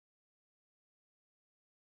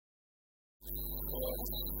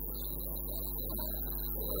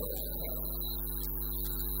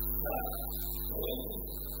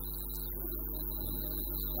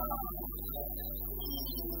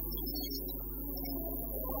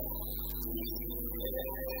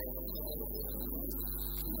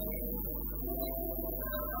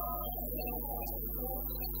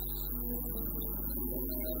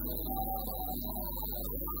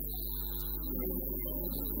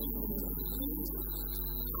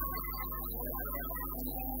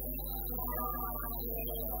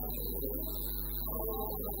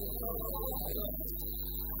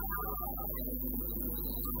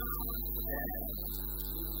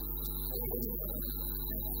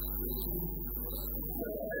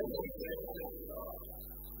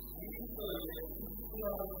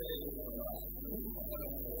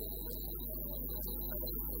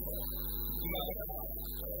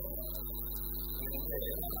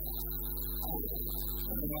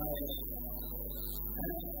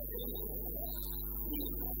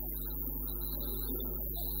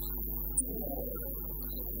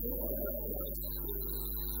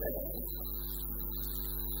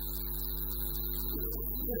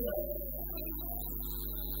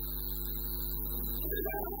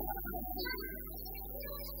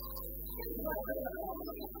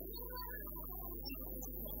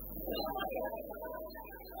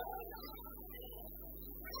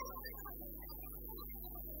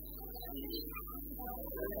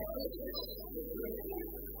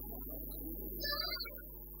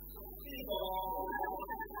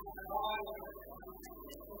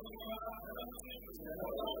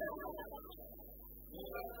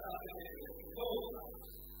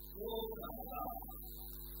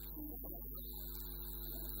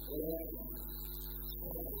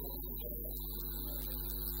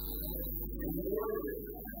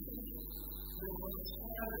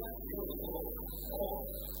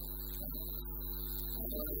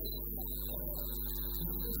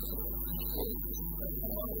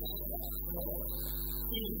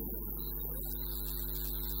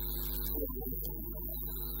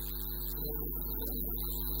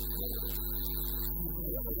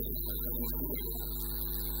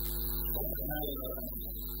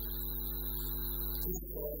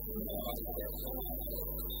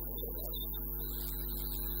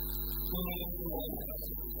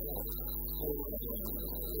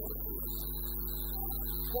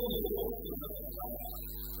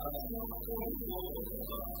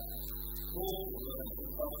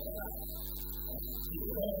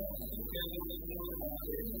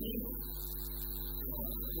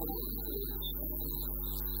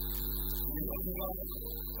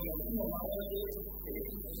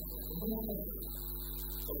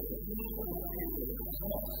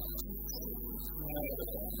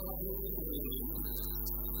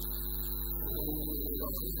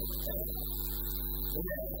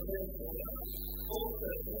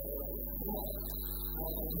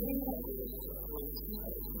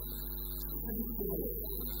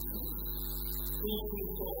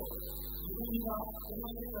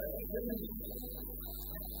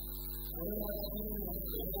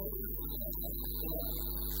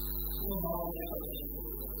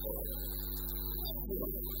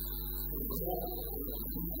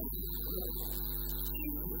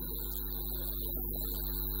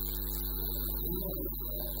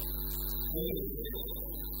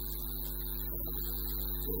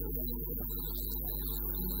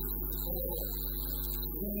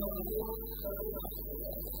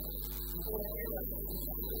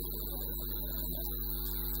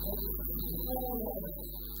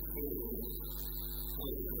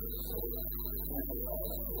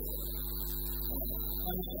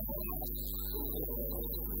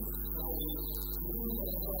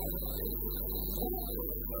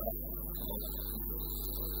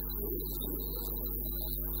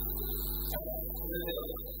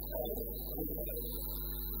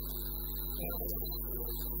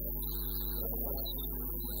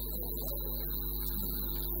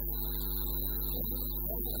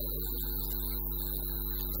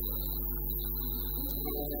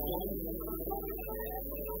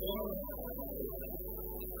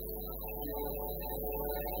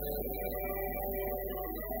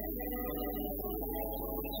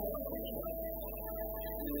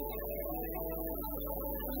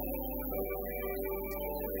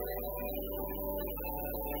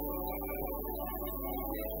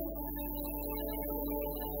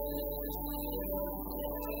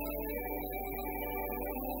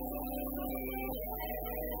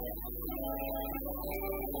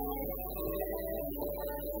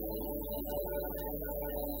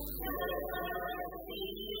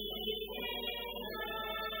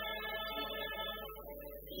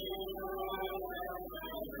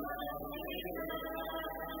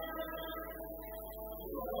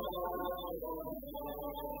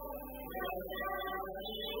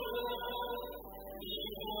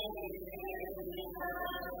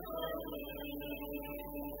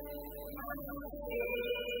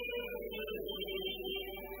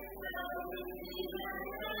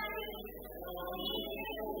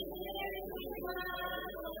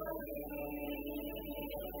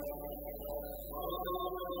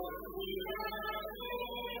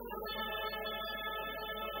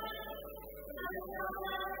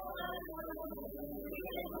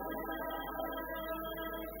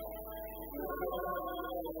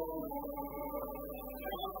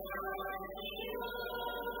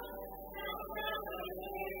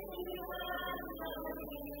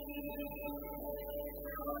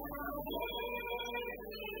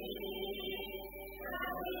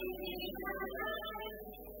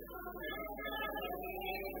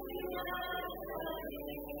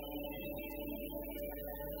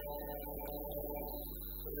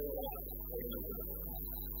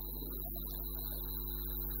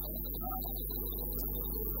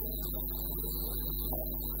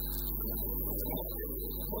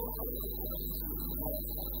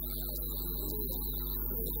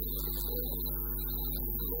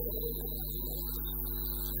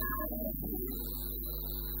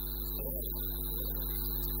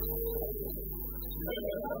キ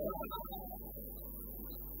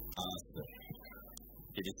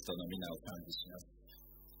リストの皆を賛美します。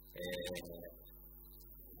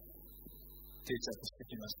定着して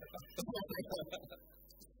きましたか？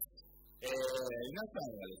皆さ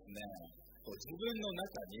んはですね、自分の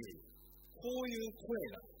中にこういう声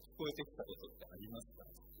が聞こえてきたことってありますか？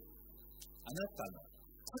あなたの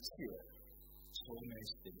価値を証明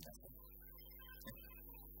してみなさい。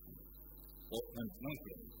なんて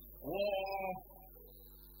いうの？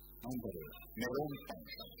なんだろう、メロンパン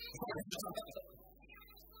さん。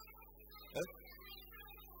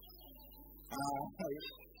はい。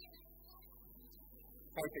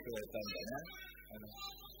書いてくれたんだね。あ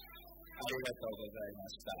りがとうございま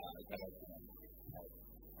した。いただきます。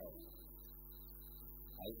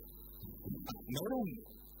はい。メロン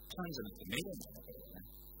パンじゃなくてメロンだね。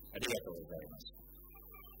ありがとうございました。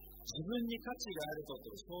自分に価値があること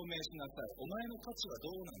を証明しなさい。お前の価値は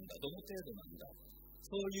どうなんだ、どの程度なんだ。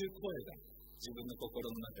そういう声が自分の心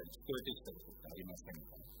の中に聞こえてきたことってありません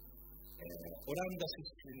か？オランダ出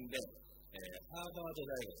身で、ハーバード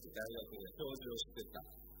大学で教授をしてた、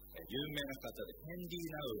有名な方でヘンリ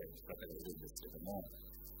ー・ナウエンという方がいるんですけども、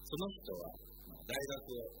その人は大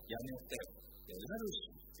学を辞めてラル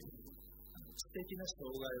シュという知的な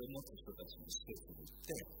障害を持つ人たちの施設に行っ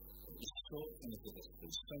て一生その人たちと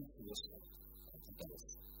一緒に過ごした方で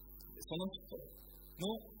す。その人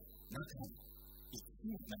の中にいつ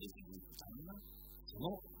もなり響いたのがそ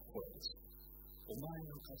の声です。お前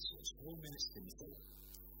の価値を証明してみせる。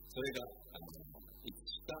それがいつ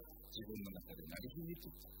しか自分の中で鳴り響い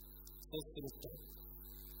ていた。そうすると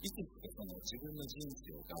いつしかその自分の人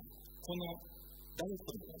生がこの誰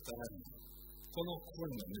ともわからないこの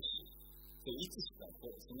声の主、いつしかそ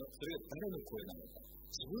れが誰の声なのか、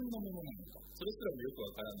自分のものなのか、それすらもよく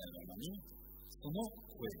わからないままにその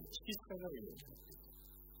声に聞き従うようになっていく。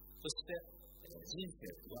そして人生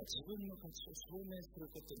は自分の価値を証明する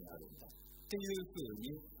ことにあるんだっていうふう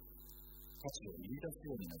に価値を見出す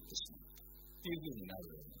ようになってしまうっていうふうにな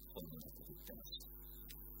るように本の中で言ってます。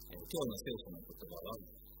今日の聖書の言葉は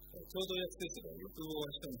共同訳聖書では欲望は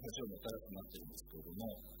人に恥をもたらすなっているんですけれど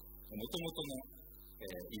も、もともとの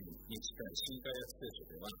意味に近い新海訳聖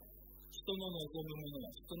書では人の望むもの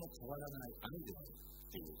は人の変わらない愛である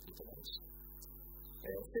という言葉です。聖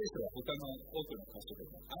書は他の多くの箇所で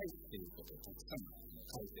も愛っていうことをたくさん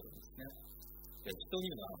書いてるんですね。人に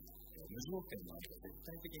は無条件の愛が絶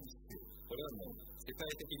対的に必要。これはもう世界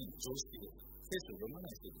的にも常識です。聖書を読まな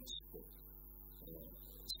い人にも知っている。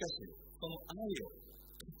しかし、その愛を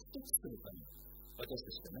獲得するために私た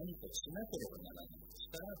ちが何かをしなければならないとし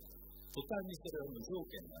たら、途端にそれは無条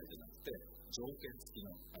件の愛じゃなくて条件付き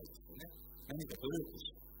の愛ですよね。何か努力し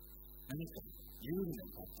て何か有利な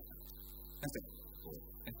ことがそ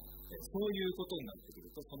ういうことになってくる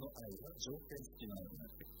と、その愛は条件付きの愛にな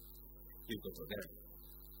ってくるということで、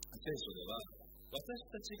聖書では私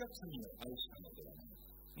たちが神を愛したのではない、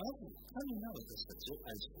まず神が私たちを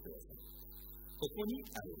愛してください。ここに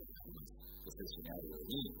愛があります。聖書にあるよう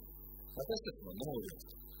に、私たちの能力、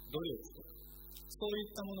努力とか、そうい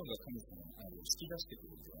ったものが神様の愛を引き出してく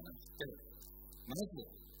るのではなくて、まず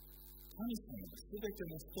神様がすべて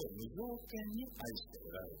の人を無条件に愛してお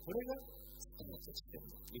られる。これがそのとしている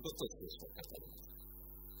ということを聖書は語ります。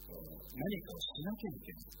何かをしなきゃいけ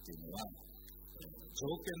ないというのは、条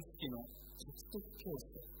件付きの獲得競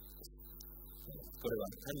争です。これは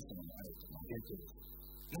神様の愛と真逆です。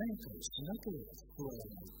何かをしなければ救われ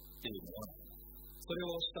ないというのは、それ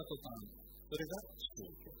をした途端、それが宗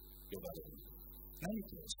教と呼ばれる。何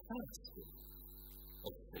かをしたら救う。お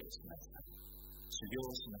布施をしなさい。修行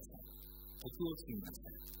をしなさい。徳を積みなさ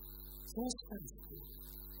い。そうしたら救う。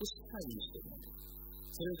そしたらいい人になる。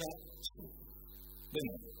それが宗教。で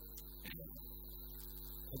も、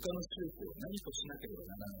他の宗教は何かしなければ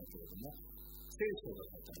ならないけれども、聖書が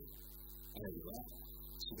語る愛は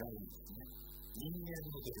違うんですね。人間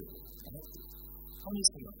の努力がなく、神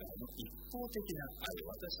様からの一方的な愛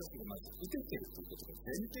を私たちがまず受けているということが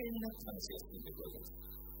前提になって話が進んでいくわけです。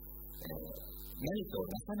何かを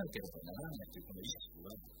なさなければならないというこの意識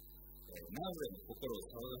は、ナウエの心を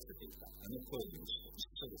騒がせていたあの声の主と一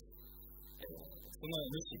緒です。その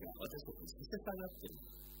主が私たちにさせたがっている、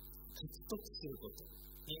獲得すること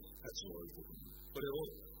に価値を置いている。これを、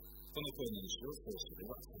この声の主を聖書で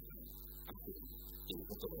は悪という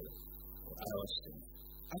言葉で表しています。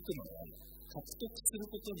悪の愛、獲得する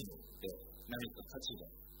ことによって何か価値が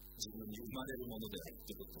自分に生まれるものである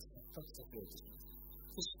ということを錯覚させようとします。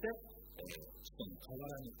そして、人の代わ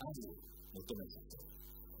らに愛を求めさせる。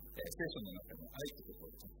聖書の中に愛という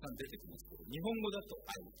ことがたくさん出てきますけど、日本語だと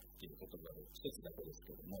愛という言葉で一つだけです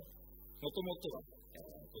けれども、もともとは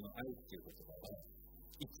この愛っていう言葉は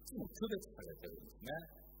いくつも区別されてるんですね。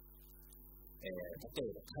例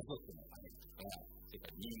えば家族の愛とか、それか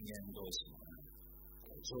ら人間同士の愛、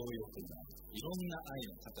情欲の愛、いろんな愛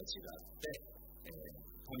の形があって、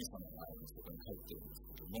神様の愛のそこに入っているんです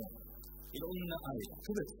けども、いろんな愛が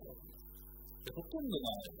区別されています。でほとんどの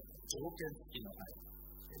愛は条件付きの愛、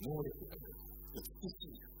能力がある、美し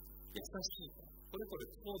いか、優しいか、これこれ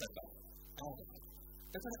こうだから、ああだから、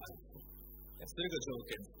だから愛する。それが条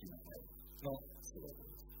件付きの愛の姿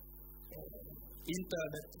です。インター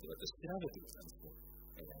ネットで私調べてみたんですよ。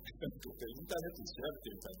インターネットで調べて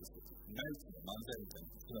みたんですけど、ナイツの漫才みたいな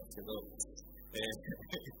ことなんですけど、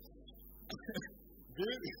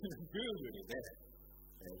Google で、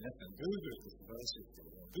皆さん Google って素晴らしいですけ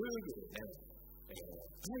ども、Google で、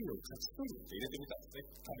愛を勝ち取るって入れてみたんです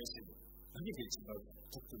ね、試しに。何が一番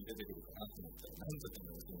トップに出てくるかなと思ったら、何だと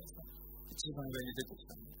思いますか？一番上に出てき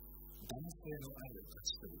たのは、男性の愛を勝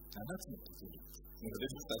ち取る7つのテクニックが出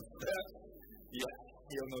てきたんですね。いや、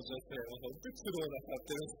世の女性は本当に苦労なさっ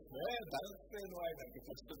てるんですね。男性の愛なんか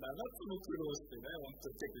勝ち取る7つも苦労してね、本当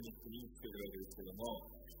にテクニックに身につけるわけですけども、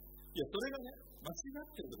いや、それがね、間違っ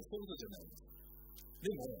てるとかそういうことじゃないんです。で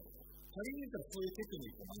も、仮に言ったらそういうテクニ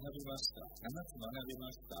ックを学びました。7つ学び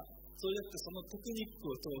ました。そうやってそのテクニック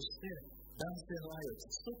を通して男性の愛を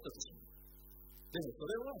勝ち取ったとします。でもそ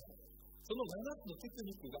れは、その7つのテク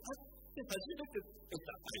ニックがあって初めて得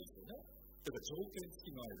た愛ですよね。だから条件付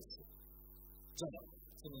きの愛ですよ。じゃあ、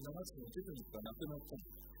その7つのテクニックがなくなったり、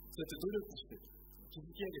そうやって努力して築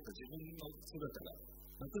き上げた自分の姿が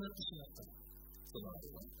なくなってしまったら、その愛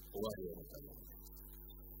は終わりを迎えるわけです。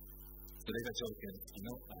それが条件付き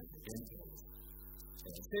の愛の原点です。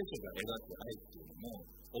聖書が描く愛っていうのも、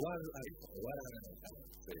終わる愛と終わらない愛、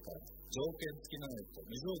それから条件付きの愛と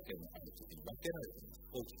無条件の愛というに分けられています。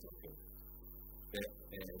大きく分ける。で、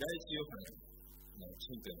第一ヨハネの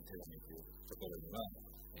信徒の手紙というところには、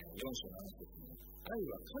4章7節に、愛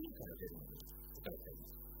は神から出るものに書かれていま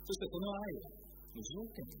す。そしてこの愛は無条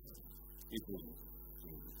件になるというふうに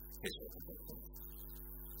聖書が書かれています。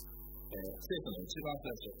聖書の一番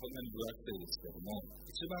最初、こんなに分厚いですけれども、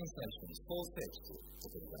一番最初に創世記という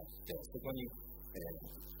ところがあって、そこに、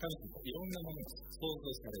神様いろんなものが創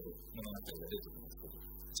造される物語が出てきますけど、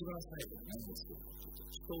一番最後に何をするかというと、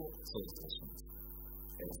人を創造します。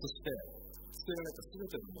そして、作られたすべ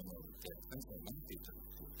てのものを見て、神様は何て言ったか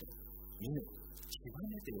というと、見る、極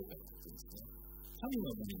めてよかったというんですね。神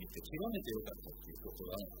の目に見て極めてよかったということ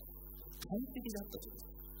は、完璧だったという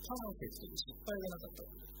こと。パーフェクトで失敗がなかった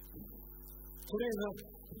ということ。これが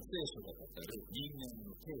聖書が語る人間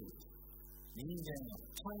の定義です。人間は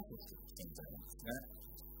パーフェクトな存在なんですね。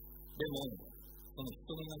でも、その人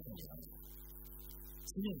の中には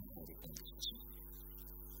罪が入り込んできてしまう。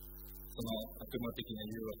その悪魔的な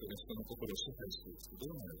誘惑が人の心を支配していくと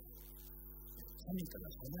どうなるか。神から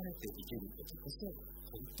離れて生きることこそ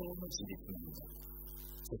本当の自立なんだ。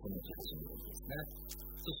そこに来始めるわけですね。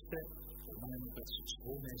そして、お前の価値を証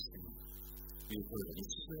明している。という声が日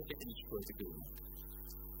常的に聞こえてくるの。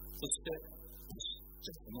そして、じ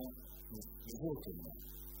ゃあこの無条件の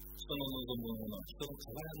人の望むものは人の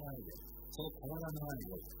変わらないで、その変わらない愛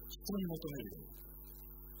を人に求めるように、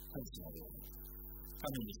神様ではない。神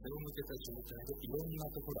に背を向けた状態でいろんな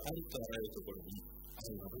ところ、ありとあらゆるところに、愛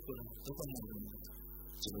はどこにあるんだ、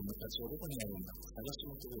自分の価値はどこにあるんだ、探し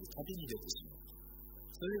求める旅に出てしまう。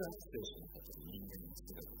それが聖書に語る人間の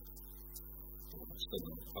姿です。人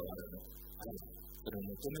の変わらない。それを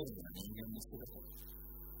求めるのは人間の姿です。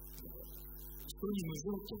人に無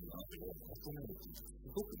条件の愛を求めるというのはす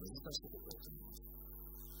ごく難しいことだと思います。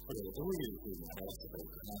これをどういうふうに表せばいい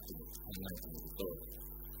かなと考えてみると、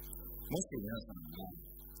もし皆さんが、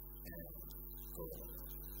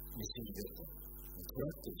道に出ると、トラ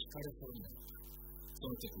ックにひかれそうになった。そ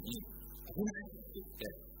の時に、危ないって言って、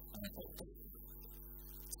あなたを突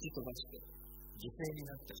き飛ばして、犠牲に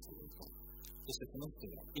なった人がいるか。そしてこの人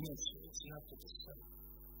が命を失ったとしたら、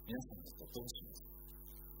皆さんだったらどうしますか？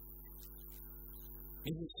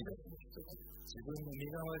見ず知らずの人が自分の身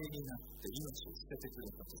代わりになって命を捨ててく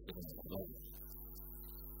れたとするならば、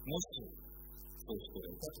もしそういう人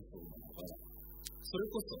がいたとするならば、それ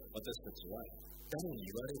こそ私たちは誰に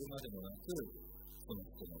言われるまでもなく、その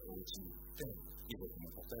人のお家に行って、遺族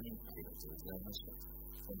の方にありがとうございました。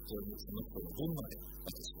本当にその人の分まで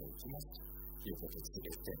私は行きますということを告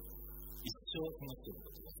げて、一生その人の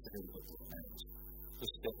ことを忘れることはないでしょう。そ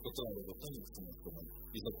してことあるごとにその人の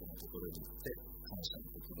遺族のところに行って感謝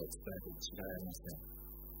の言葉を伝えるに違いありません。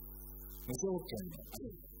無条件の愛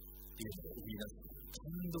っていうのを生み出す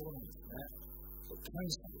感動なんですね。感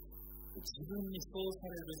謝です。自分にそうさ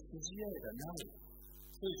れる筋合いがない、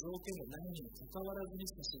そそういう条件がないにもかかわらずに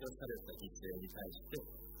差し出された犠牲に対して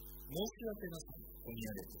申し訳なさに込み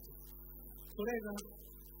上げていく。それが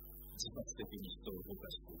自発的に人を動か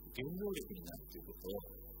していく原動力になるということを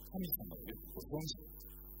神様はよくご存知です。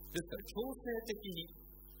ですから強制的に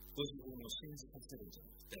ご自分を信じさせるんじゃ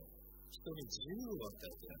なくて、人に自由を与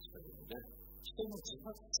えていらっしゃるので、人の自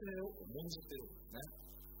発性を重んじているんですね。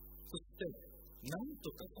そして、なん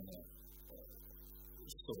とかその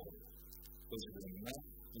人をご自分が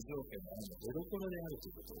無条件の愛の出所である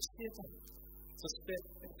ということを教えたい。そして、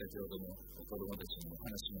先ほどの子供たちにも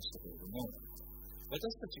話しましたけれども、私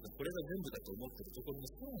たちがこれが全部だと思っているところの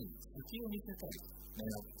さらに先を見せたいと願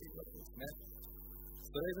っているわけですね。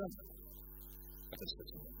それが私た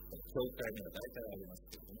ちの教会には大体あります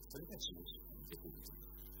けれども、それが十字架に出てくる。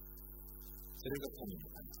それが神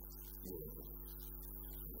の愛ということです。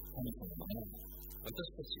神様は私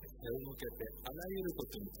たちが手を向けてあらゆるこ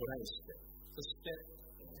とにトライして、そして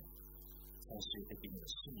最終的には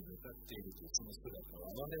死に向かっているというその姿を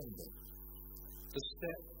憐れんで、そして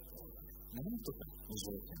何とか無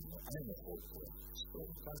条件の愛の方向を人を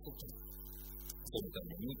向かうことに、そのた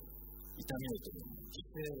めに痛みをともに犠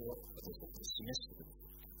牲を私たちに示してくれて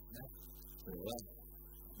いるんですね。それは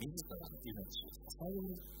自らの命を捧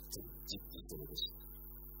げるという実態でした。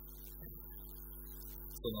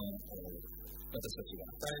その私たちが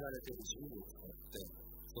与えられている自由を使って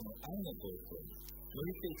その愛の方向に向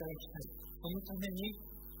いていただきたい。そのために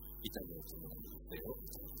痛みをともに犠牲を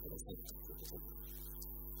くださいということです。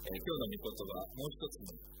今日の御言葉、もう一つの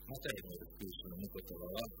マタイによる福音書の御言葉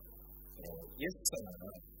は、イエス様が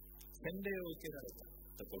洗礼を受けられた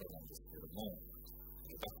ところなんですけれども、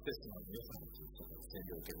バプテスマの良さについて洗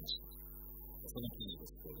礼を受けました。その記事で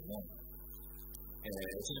すけれども、う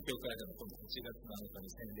ちの教会でも今度8月7日に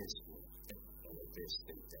洗礼式を予定し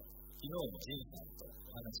ていて、昨日もジンさんとお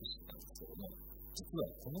話ししてたんですけれども、実は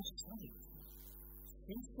この下に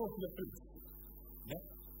水槽を開くんですよ。ね。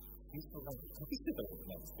水槽が隠してたこと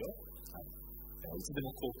なんですよ。はい。いつで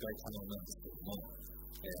も公開可能なんですけれども、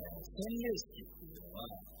洗礼式っていうのは、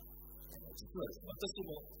実はですね、私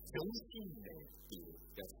も四神礼っていう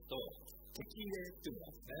やつと、適礼っていうの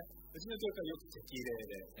がですね、うちの教会はよく適礼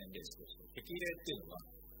で洗礼式をして、適礼っていうのは、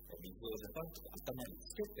水をジャパンと頭に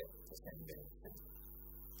つけて洗礼をして、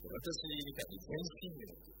私みたいに全身礼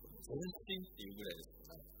って言って、全身っていうぐらいです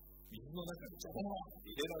から、水の中にジャバーって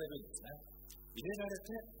入れられるんですね。入れられ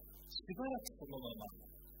て、しばらくそのま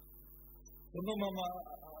ま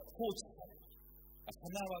放置される。鼻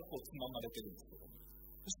はこうつままれてるんですけども、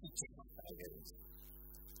そしてジャバーってあげるんです。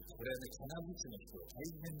これはね、金口の人は大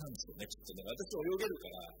変なんですよね、きっとね。私泳げるか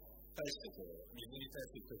ら、大してこう、水に対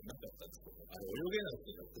する興味なかったんですけど、あれ泳げない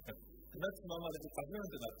人だって、鼻つままれてカブーンっ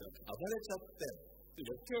てなって暴れちゃって、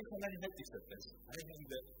余計鼻に入ってきちゃったりして、大変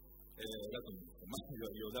で、だと思うんですけど、まあ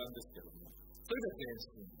余談ですけども、それが全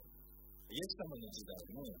身。イエス様の時代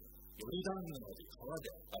も、ヨルダン川で川で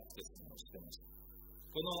バプテスマをしてました。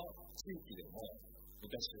この地域でも、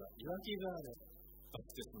昔は岩木川でバプ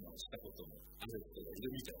テスマをしたこともある人がいる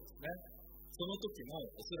みたいですね。その時も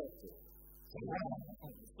おそらく、そ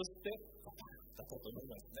して、だったと思い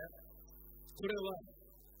ますね。これは、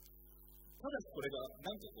ただこれがな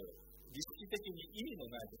んかこう、儀式的に意味の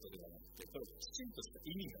ないことではなくて、これきちんとした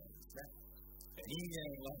意味があるんですね。人間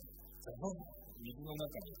は、水の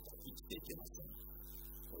中に生きていけません。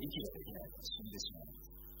息ができないと死んでしまいます。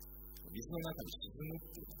水の中に沈むっ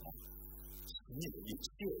ていうのは、死を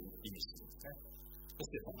意味してるんですね。そし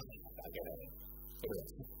てババにあげられる。これは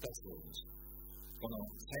復活を意味している。この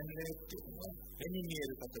洗礼っていうのは、目に見え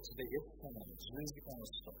る形でイエス様の十字架の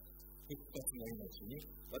死と復活の命に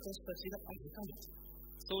私たちが預かる。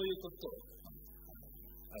そういうことを表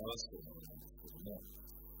しているものなんですけれども、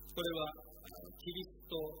これはキリス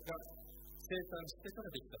トが生誕してから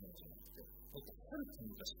できたものじゃなくて、もっとはるか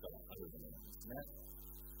昔からあるものなんですね。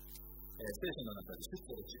聖書の中で出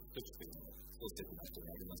エジプト記というのが創世記の後に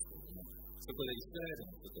ありますけれども、そこでイスラエル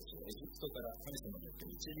の人たちがエジプトから神様によって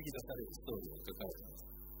導き出されるストーリーが書かれています。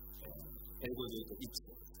英語で言うとイプソ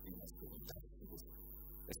と言いますけども、脱出です。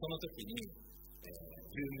その時に、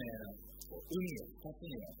有名な海が2つ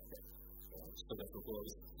になって、人がそこを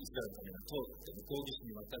イスラエルのために通って向こう岸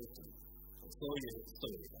に渡るという、そういうスト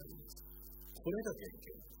ーリーがあります。これが原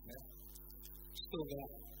型なんですね。人が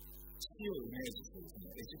死をイメージするその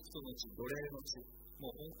エジプトの地、奴隷の地、も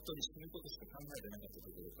う本当に死ぬことしか考えてなかったと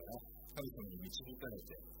ころから神様に導かれ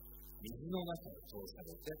て水の中を通され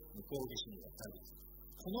て向こう岸に渡る。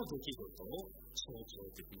この出来事を象徴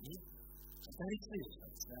的に語り継いできた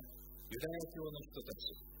んですね。ユダヤ教の人たち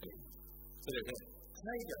という。それで海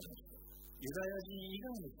外の人、ユダヤ人以外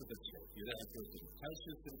の人たちがユダヤ教徒に改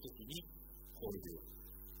宗するときにこういう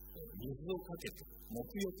水をかけて沐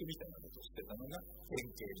浴みたいなことをしてたのが典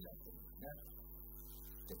型になっているんですね。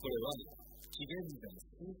でこれは紀元前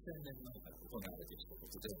数千年前から行われてきたこ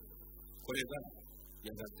とで、これが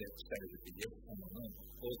やがて来たるべきイエス様の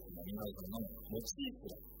大きな御業のモチーフ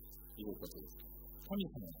だということです。神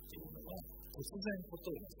様っていうのは突然こ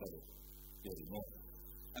とをなさるよりも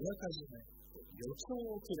あらかじめ予兆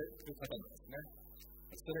をくれる方なんですね。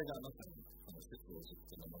それがまさにこの説を実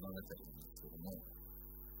の物語なんですけれども、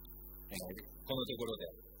このところで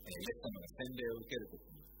イエス様が洗礼を受けると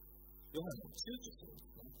きにヨハネを躊躇するんで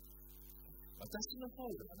すね。私の方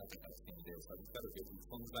があなたから洗礼を授かるべき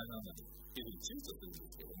存在なのにというふうに躊躇するんで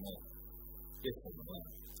すけれども、イエス様は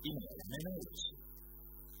今はやめないでし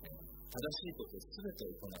正しいことをすべて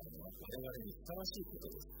行うのは我々にふさわしいこ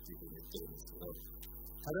とですというふうに言ってるんですけど、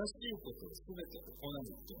正しいことをすべて行う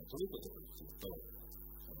というのはどういうことかというと、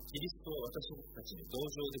キリストは私たちに同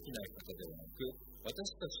情できない方ではなく、私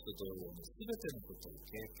たちと同様にすべてのことを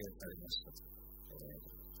経験されました。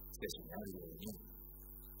聖書にあるように、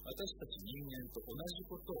私たち人間と同じ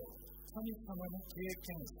ことを神様の経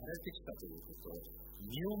験されてきたということを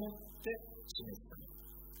身をもって示すため、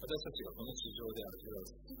私たちがこの地上で味わう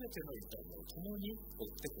すべての痛みを共に負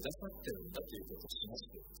ってくださっているんだということを示し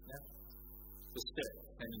ているんですね。そして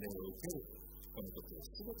洗礼を受けるこのことを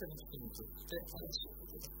すべての人にとって正しいこ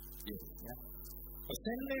とだというんですね。洗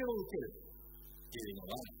礼を受けるというの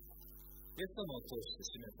は、イエス様を通して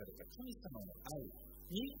示された神様の愛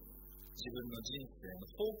に自分の人生の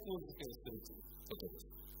方向づけをするということです。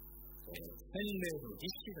洗礼の儀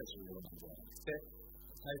式が重要なのではなくて、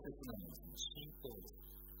大切なのはその信仰です。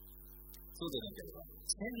そうでなければ、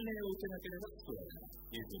洗礼を受けなければ救われない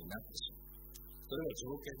というふうになってしまう。それは条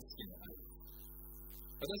件付きの愛です。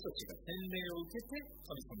私たちが洗礼を受けて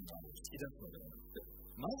神様の愛を引き出すのではなくて、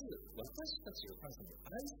まず私たちが神様に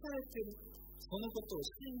愛されている、そのことを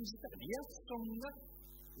信じたリアクションが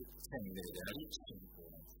洗礼であり、信仰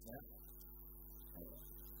なんですね。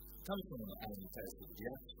神様の愛に対するリ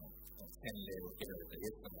アクション、洗礼を受けられたイ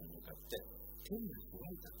エス様に向かって、天が開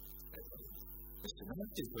いたと書いてあります。そして何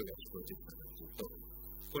ていう声が聞こえてきたかというと、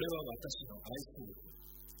これは私の愛する子、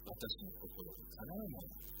私の心にかなうも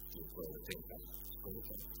のという声が天から聞こえる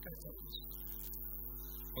と書いてあります。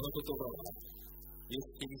この言葉は、イエ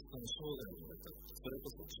ス・キリストの生涯にわたって、それこ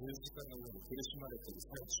そ十字架の上に苦しまれている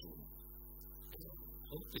最中に、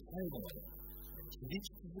本当に最後まで響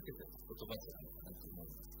き続けていた言葉じゃないかなと思うん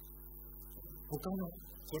です。他の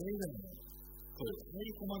これ以外の声を入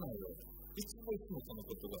り込まないように、いつもこの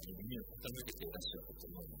言葉に耳を傾けていらっしゃると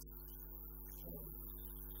思います。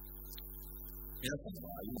皆さん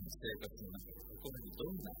は今の生活の中で心にど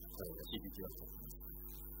んな声が響き渡っていますか？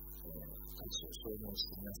価値を消耗し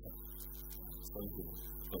て皆さん、そういうふうに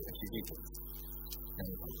声が響いています。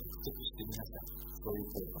何かを獲得して皆さん、そういう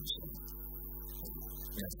声かもしれない。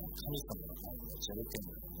皆さん、神様の愛の条件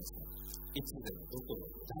がありますが、いつでもどこで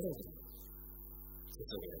も誰でも注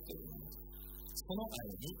がれているもの。その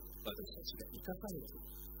愛に私たちが生かされて、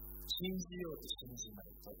信じようと信じな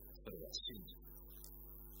いと、それは信じ。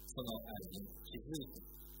その愛に気づいて、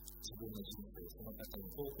自分の人生をその方に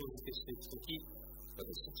方向づけしていくとき、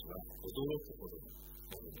私たちは驚くほどに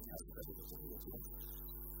神に預かることができます。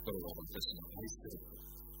これは私の愛する子、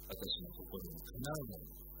私の心にかなうも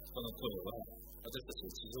の。この声は私たち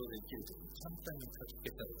が地上で生きるときに簡単にかき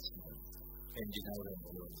消されてしまいます。ヘンリー・ナウレン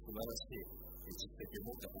のように素晴らしい実績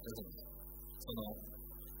を持った方でも、その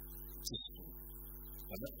知識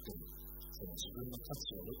がなくても、その自分の価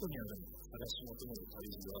値はどこにあるのか探し求める旅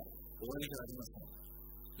路は終わりがありません。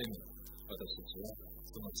でも、私たちは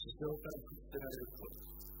その地上から振ってられると、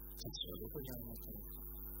価値はどこにあるのか、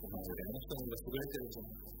お前よりあの人の方が優れてるんじゃな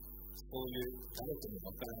いか、そういう誰とも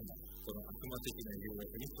わからない、この悪魔的な誘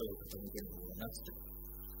惑に声を傾けるのではなくて、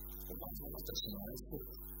お前は私の愛する、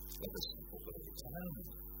私の心にかなうの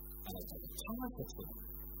に、あなたの神こそ、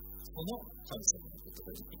その神様の言葉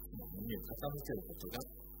にいつも耳を傾けることが、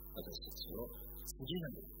私たちを次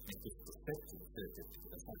なるネクストステップに連れてって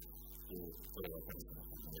くださいという、これは神様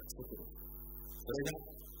の約束です。それが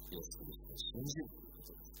イエス・キリストを信じるというこ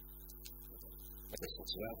とです。私た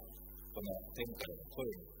ちはこの天からの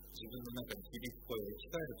声に、自分の中に響く声を生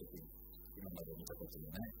き返るときに、今まで見たこと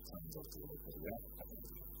のない感動ということがあると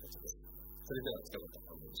いうことです。それでは、二方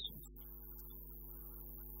お願いします。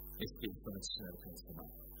イエス・キリストの父なる神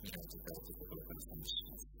様、皆といただく心から賛美し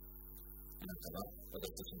ます。あなたは私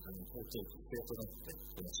たちのために尊い犠牲となって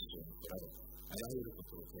この地上に来られ、あらゆるこ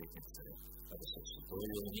とを経験され、私たちと同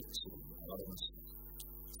様に主に現れました。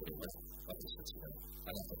それは私たちがあ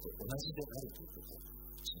なたと同じであるということを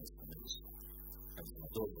示すためでした。神様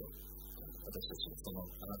どうぞ、私たちはその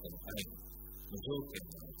あなたの愛に無条件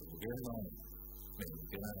のないと無限の愛、目を向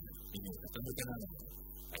けない、耳を傾けない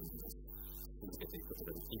愛を続けていくこと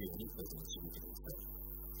ができるようにどうぞ導いてください。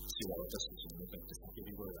主は私たちに向かって叫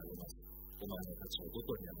び声があります。お前の価値はど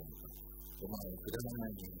こにあるのか。お前はくだらな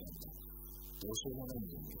い人間だ。どうしようもない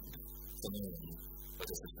人間だ。そのように私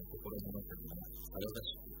たちの心の中には騒が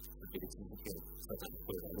しく叫び続けるサタンの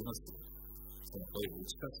声がありますけど、その声を打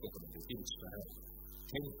ち勝つことのできる力を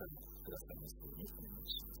天からくださいますようにお願い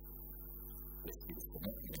します。イエス・キリストの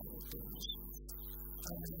皆によってお願いします。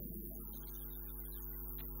アーメン。